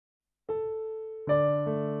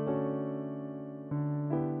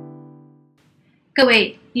各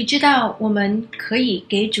位，你知道我们可以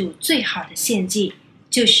给主最好的献祭，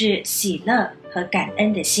就是喜乐和感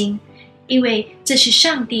恩的心，因为这是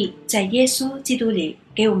上帝在耶稣基督里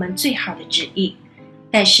给我们最好的旨意。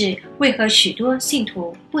但是为何许多信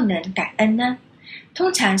徒不能感恩呢？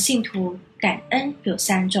通常信徒感恩有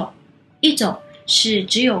3种，一种是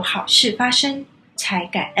只有好事发生才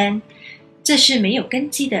感恩，这是没有根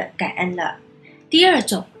基的感恩了。第二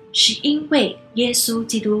种是因为耶稣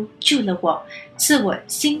基督救了我，赐我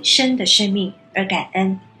新生的生命而感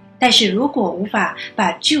恩。但是如果无法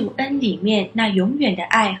把救恩里面那永远的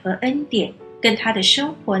爱和恩典跟他的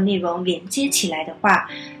生活内容连接起来的话，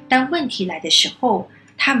当问题来的时候，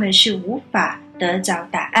他们是无法得着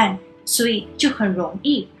答案，所以就很容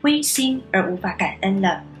易灰心而无法感恩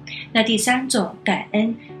了。那第3种感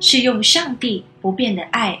恩是用上帝不变的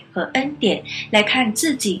爱和恩典来看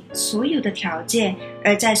自己所有的条件，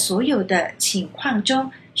而在所有的情况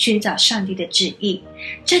中寻找上帝的旨意。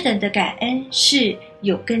这等的感恩是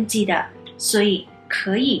有根基的，所以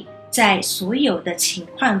可以在所有的情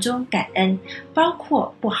况中感恩，包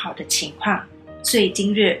括不好的情况。所以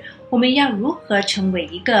今日我们要如何成为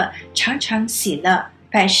一个常常喜乐、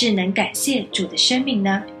凡事能感谢主的生命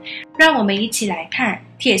呢？让我们一起来看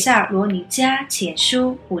帖撒罗尼迦前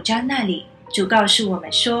书5章那里，主告诉我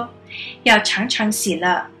们说，要常常喜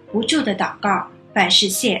乐，不住的祷告，凡事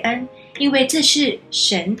谢恩，因为这是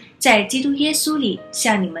神在基督耶稣里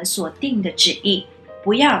向你们所定的旨意。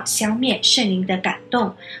不要消灭圣灵的感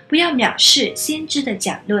动，不要藐视先知的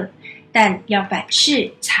讲论，但要凡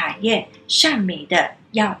事查验，善美的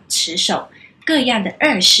要持守，各样的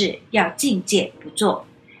恶事要禁戒不做。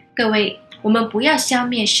各位，我们不要消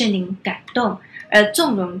灭圣灵感动，而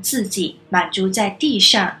纵容自己满足在地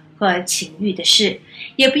上和情欲的事，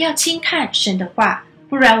也不要轻看神的话，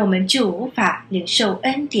不然我们就无法领受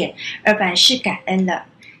恩典而凡事感恩了。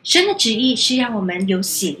神的旨意是让我们有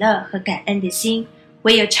喜乐和感恩的心，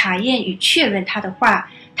唯有查验与确认他的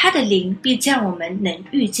话，他的灵必叫我们能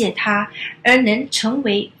遇见他，而能成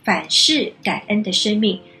为凡事感恩的生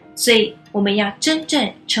命。所以我们要真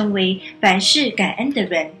正成为凡事感恩的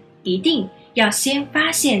人，一定要先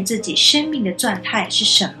发现自己生命的状态是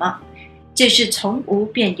什么，就是从无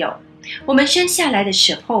变有。我们生下来的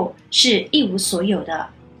时候是一无所有的，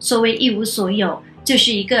所谓一无所有，就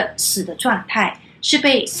是一个死的状态，是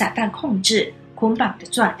被撒旦控制捆绑的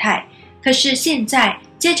状态。可是现在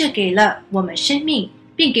接着给了我们生命，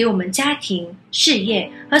并给我们家庭、事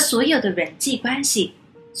业和所有的人际关系。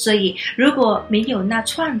所以如果没有那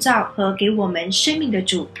创造和给我们生命的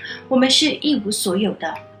主，我们是一无所有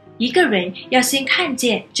的。一个人要先看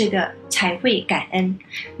见这个才会感恩。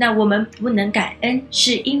那我们不能感恩，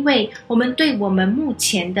是因为我们对我们目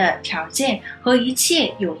前的条件和一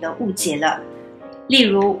切有了误解了。例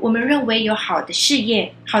如，我们认为有好的事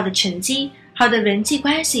业、好的成绩、好的人际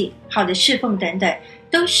关系、好的侍奉等等，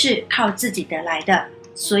都是靠自己得来的。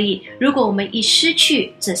所以如果我们一失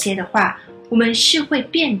去这些的话，我们是会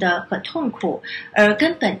变得很痛苦，而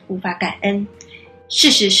根本无法感恩。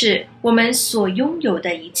事实是，我们所拥有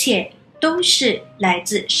的一切都是来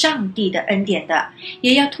自上帝的恩典的，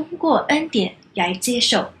也要通过恩典来接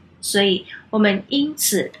受，所以我们因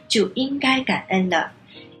此就应该感恩了。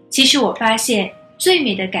其实我发现最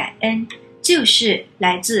美的感恩就是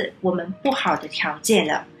来自我们不好的条件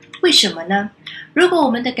了。为什么呢？如果我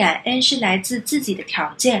们的感恩是来自自己的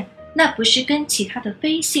条件，那不是跟其他的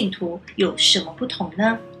非信徒有什么不同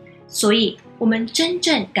呢？所以我们真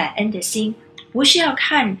正感恩的心不是要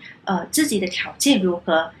看自己的条件如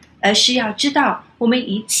何，而是要知道我们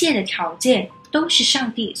一切的条件都是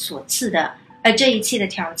上帝所赐的，而这一切的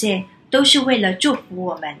条件都是为了祝福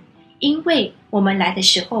我们。因为我们来的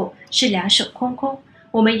时候是两手空空，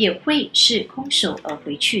我们也会是空手而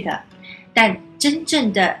回去的。但真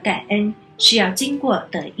正的感恩是要经过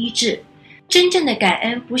得医治。真正的感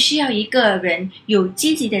恩不是要一个人有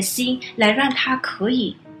积极的心来让他可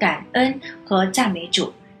以感恩和赞美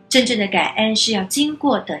主，真正的感恩是要经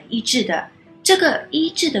过得医治的。这个医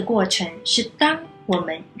治的过程是当我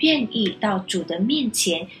们愿意到主的面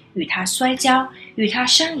前与他摔跤，与他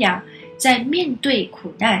商量，在面对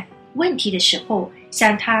苦难问题的时候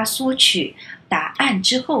向他索取答案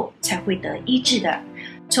之后才会得医治的。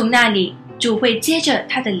从那里主会接着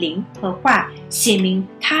他的灵和话写明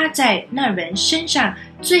他在那人身上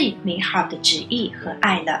最美好的旨意和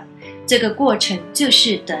爱了。这个过程就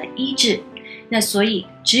是得医治。那所以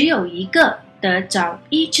只有一个得着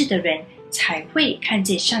医治的人才会看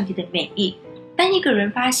见上帝的美意。当一个人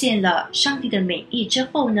发现了上帝的美意之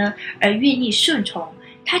后呢，而愿意顺从，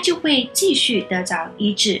他就会继续得着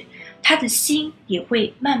医治，他的心也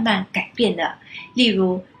会慢慢改变的。例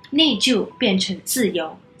如内疚变成自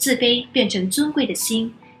由，自卑变成尊贵的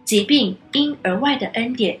心，疾病因额外的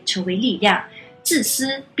恩典成为力量，自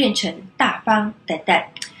私变成大方等等。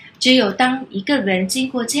只有当一个人经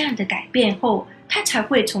过这样的改变后，他才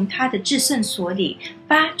会从他的至圣所里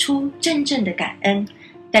发出真正的感恩。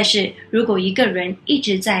但是如果一个人一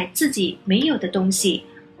直在自己没有的东西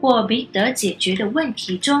或没得解决的问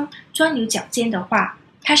题中钻牛角尖的话，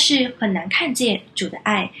他是很难看见主的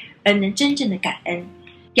爱而能真正的感恩。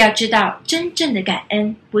要知道，真正的感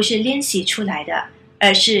恩不是练习出来的，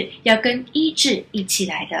而是要跟医治一起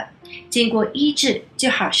来的。经过医治，就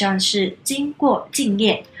好像是经过经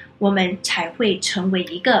验，我们才会成为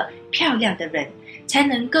一个漂亮的人，才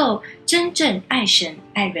能够真正爱神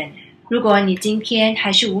爱人。如果你今天还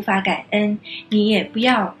是无法感恩，你也不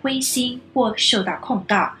要灰心或受到控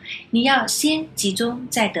告，你要先集中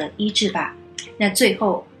在得医治吧。那最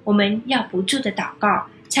后我们要不住的祷告，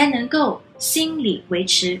才能够心里维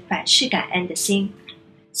持凡事感恩的心。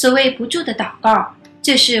所谓不住的祷告，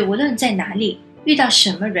就是无论在哪里遇到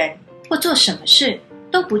什么人或做什么事，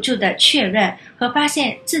都不住的确认和发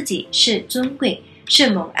现自己是尊贵，是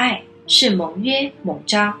蒙爱，是蒙约蒙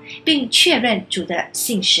召，并确认主的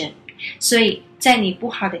信实。所以在你不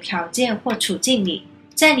好的条件或处境里，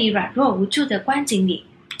在你软弱无助的光景里，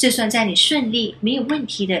就算在你顺利没有问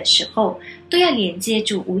题的时候，都要连接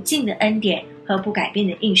主无尽的恩典和不改变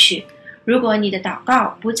的应许。如果你的祷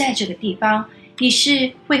告不在这个地方，你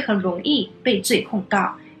是会很容易被罪控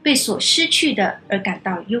告，被所失去的而感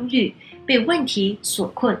到忧虑，被问题所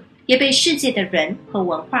困，也被世界的人和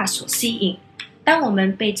文化所吸引。当我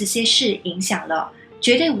们被这些事影响了，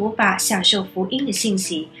绝对无法享受福音的信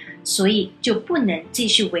息，所以就不能继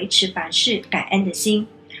续维持凡事感恩的心。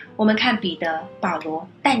我们看彼得、保罗、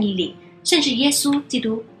但以理，甚至耶稣基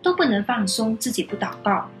督都不能放松自己不祷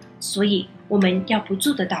告，所以我们要不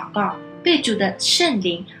住的祷告，被主的圣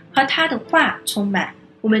灵和他的话充满，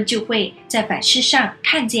我们就会在凡事上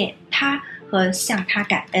看见他和向他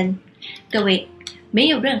感恩。各位，没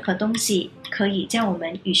有任何东西可以将我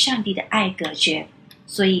们与上帝的爱隔绝，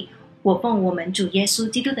所以我奉我们主耶稣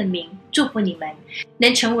基督的名祝福你们，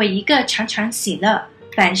能成为一个常常喜乐，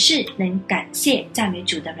凡事能感谢赞美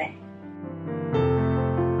主的人。